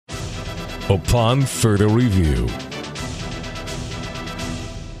upon further review.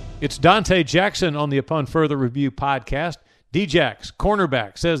 It's Donte Jackson on the Upon Further Review podcast. D-Jax,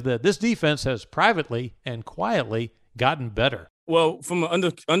 cornerback, says that this defense has privately and quietly gotten better. Well, from an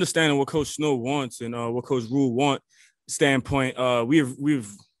understanding what Coach Snow wants and what Coach Rule want standpoint,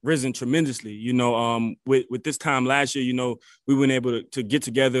 we've risen tremendously. With this time last year, we weren't able to get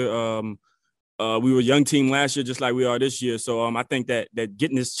together. We were a young team last year, just like we are this year. So I think that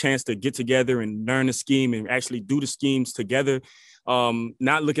getting this chance to get together and learn the scheme and actually do the schemes together,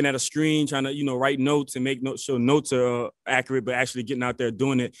 not looking at a screen, trying to, write notes and make notes, so notes are accurate, but actually getting out there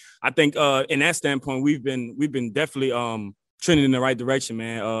doing it. I think in that standpoint, we've been definitely trending in the right direction,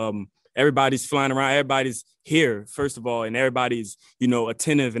 man. Everybody's flying around. Everybody's here, first of all, and everybody's,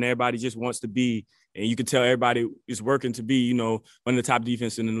 attentive, and everybody just wants to be. And you can tell everybody is working to be, one of the top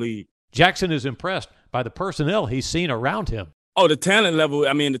defense in the league. Jackson is impressed by the personnel he's seen around him. Oh, the talent level.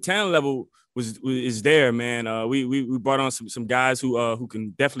 I mean, the talent level is there, man. We brought on some guys who can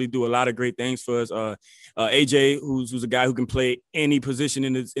definitely do a lot of great things for us. AJ, who's a guy who can play any position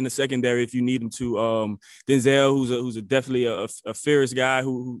in the secondary if you need him to. Denzel, who's definitely a fierce guy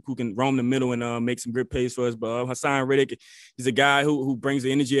who can roam the middle and make some good plays for us. But Hassan Riddick, he's a guy who brings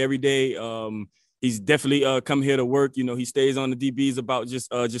the energy every day. He's definitely come here to work. He stays on the DBs about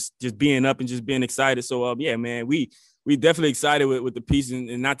just being up and just being excited. So yeah, man, we definitely excited with the piece,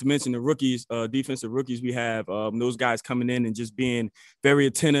 and not to mention the rookies, defensive rookies we have. Those guys coming in and just being very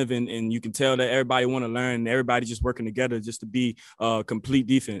attentive, and you can tell that everybody want to learn. And everybody just working together just to be complete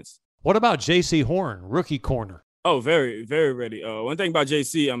defense. What about J.C. Horn, rookie corner? Oh, very, very ready. One thing about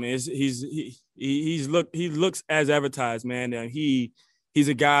J.C., I mean, he looks as advertised, man. He's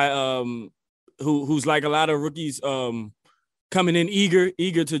a guy who's like a lot of rookies. Coming in eager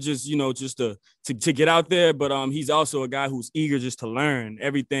to just, to get out there. But he's also a guy who's eager just to learn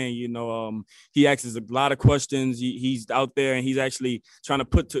everything. He asks a lot of questions. He's out there and he's actually trying to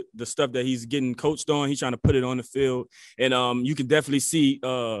put the stuff that he's getting coached on. He's trying to put it on the field. And you can definitely see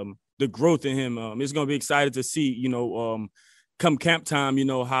the growth in him. It's going to be excited to see, come camp time,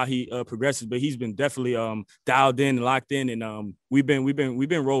 how he progresses. But he's been definitely dialed in and locked in. And we've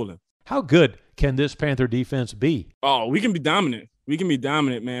been rolling. How good can this Panther defense be? Oh, we can be dominant. We can be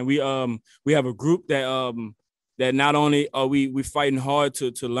dominant, man. We have a group that not only are we fighting hard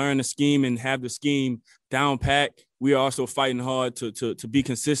to learn the scheme and have the scheme down pat, we are also fighting hard to be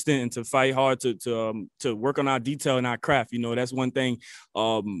consistent and to fight hard to work on our detail and our craft. That's one thing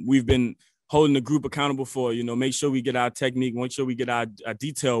we've been holding the group accountable for, make sure we get our technique, make sure we get our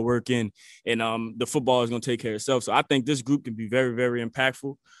detail work in, and the football is going to take care of itself. So I think this group can be very, very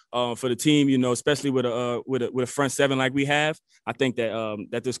impactful for the team, especially with a front seven like we have. I think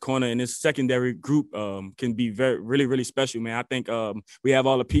that this corner and this secondary group can be really, really special, man. I think we have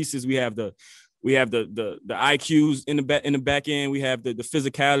all the pieces. We have the IQs in the back end. We have the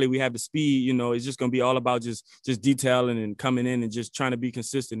physicality. We have the speed. It's just going to be all about just detailing and coming in and just trying to be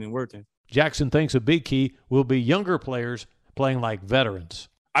consistent and working. Jackson thinks a big key will be younger players playing like veterans.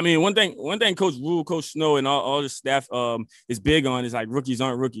 I mean, one thing Coach Rule, Coach Snow, and all the staff is big on is like rookies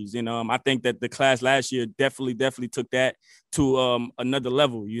aren't rookies. And I think that the class last year definitely took that to another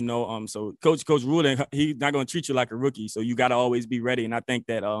level, So Coach Rule, he's not going to treat you like a rookie. So you got to always be ready. And I think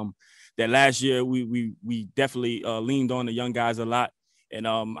that that last year we definitely leaned on the young guys a lot. And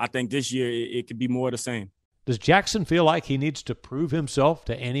I think this year it could be more of the same. Does Jackson feel like he needs to prove himself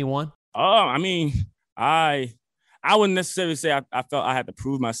to anyone? I mean, I wouldn't necessarily say I felt I had to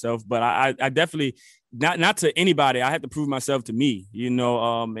prove myself, but I definitely not to anybody. I had to prove myself to me,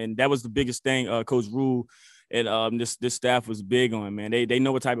 and that was the biggest thing. Coach Rule and this staff was big on, man. They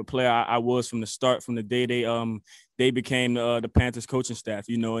know what type of player I was from the start, from the day they became the Panthers coaching staff,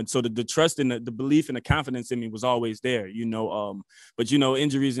 and so the trust and the belief and the confidence in me was always there, but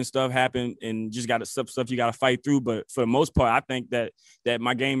injuries and stuff happen and just got to stuff you got to fight through. But for the most part, I think that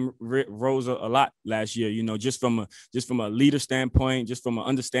my game rose a lot last year, just from a leader standpoint, just from an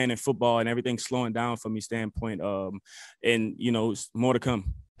understanding football and everything slowing down for me standpoint. And more to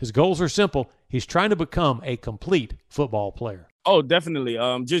come. His goals are simple. He's trying to become a complete football player. Oh, definitely.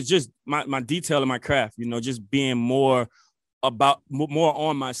 Just my detail in my craft, just being more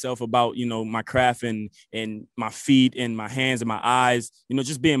on myself about, my craft and my feet and my hands and my eyes,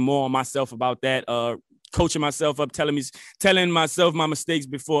 just being more on myself about that, coaching myself up, telling myself my mistakes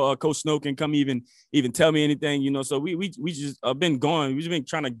before Coach Snow can come even tell me anything, so we just been going. We've been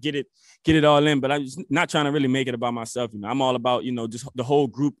trying to get it all in, but I'm just not trying to really make it about myself. I'm all about, just the whole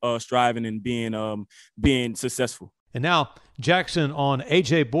group striving and being successful. And now Jackson on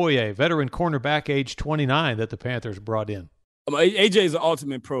A.J. Boye, veteran cornerback, age 29, that the Panthers brought in. AJ is an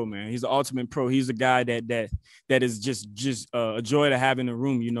ultimate pro, man. He's an ultimate pro. He's a guy that is just a joy to have in the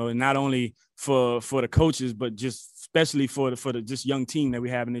room, you know, and not only for the coaches, but just especially for the just young team that we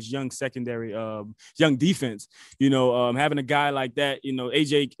have in this young secondary, young defense. You know, having a guy like that, you know,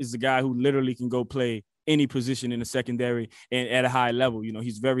 AJ is the guy who literally can go play any position in the secondary and at a high level. You know,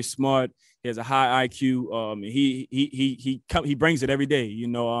 he's very smart. He has a high IQ. He brings it every day. You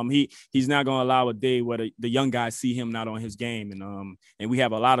know, he's not going to allow a day where the young guys see him not on his game. And we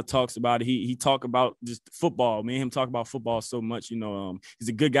have a lot of talks about it. He talk about just football. Me and him talk about football so much. You know, he's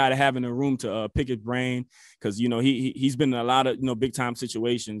a good guy to have in the room to pick his brain, because you know he's been in a lot of big time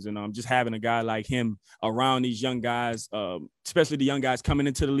situations, and just having a guy like him around these young guys, especially the young guys coming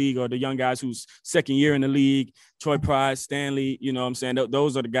into the league or the young guys who's second year in the league, Troy Price, Stanley. You know what I'm saying?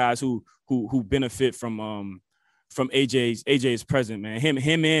 Those are the guys who benefit from AJ's presence, man.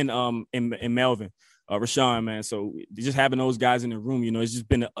 Him and Melvin, Rashawn, man. So just having those guys in the room, you know, it's just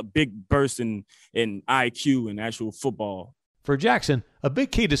been a big burst in IQ and actual football. For Jackson, a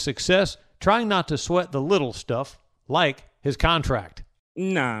big key to success, trying not to sweat the little stuff, like his contract.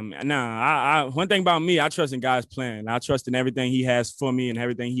 Nah. One thing about me, I trust in God's plan. I trust in everything He has for me and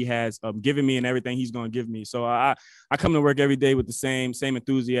everything He has given me and everything He's going to give me. So I come to work every day with the same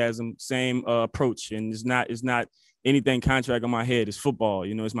enthusiasm, same approach, and it's not anything contract on my head. It's football.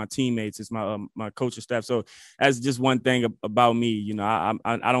 You know, it's my teammates, it's my coaching staff. So that's just one thing about me. You know,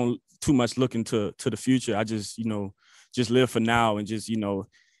 I don't too much look into the future. I just live for now, and just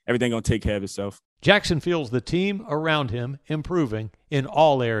everything gonna take care of itself. Jackson feels the team around him improving in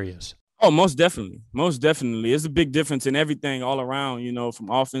all areas. Oh, most definitely. It's a big difference in everything all around, you know,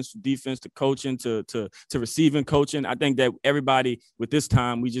 from offense to defense to coaching to receiving coaching. I think that everybody with this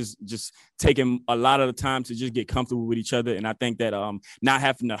time, we just taking a lot of the time to just get comfortable with each other. And I think that not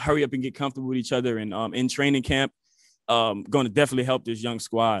having to hurry up and get comfortable with each other and in training camp going to definitely help this young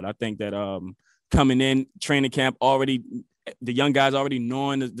squad. I think that coming in training camp already, the young guys already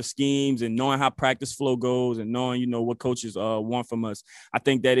knowing the schemes and knowing how practice flow goes and knowing, what coaches want from us. I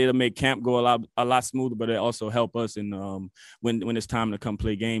think that it'll make camp go a lot smoother, but it also help us in when it's time to come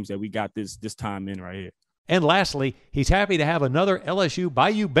play games that we got this time in right here. And lastly, he's happy to have another LSU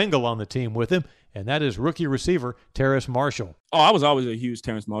Bayou Bengal on the team with him, and that is rookie receiver Terrace Marshall. Oh, I was always a huge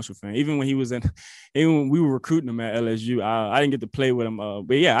Terrace Marshall fan. Even when when we were recruiting him at LSU, I didn't get to play with him.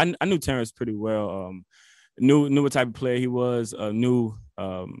 But yeah, I knew Terrace pretty well. Knew what type of player he was. Knew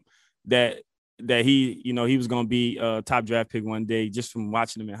that he he was gonna be a top draft pick one day just from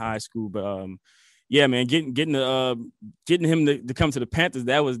watching him in high school. But yeah, man, getting him to come to the Panthers,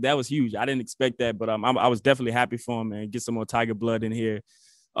 that was huge. I didn't expect that, but I was definitely happy for him, man. Get some more Tiger blood in here.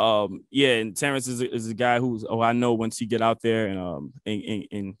 Yeah, and Terrence is a guy who's I know once he get out there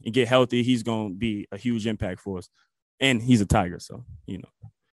and get healthy, he's gonna be a huge impact for us. And he's a Tiger, so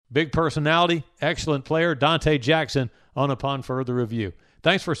Big personality, excellent player, Donte Jackson on Upon Further Review.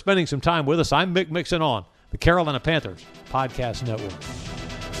 Thanks for spending some time with us. I'm Mick Mixon on the Carolina Panthers Podcast Network.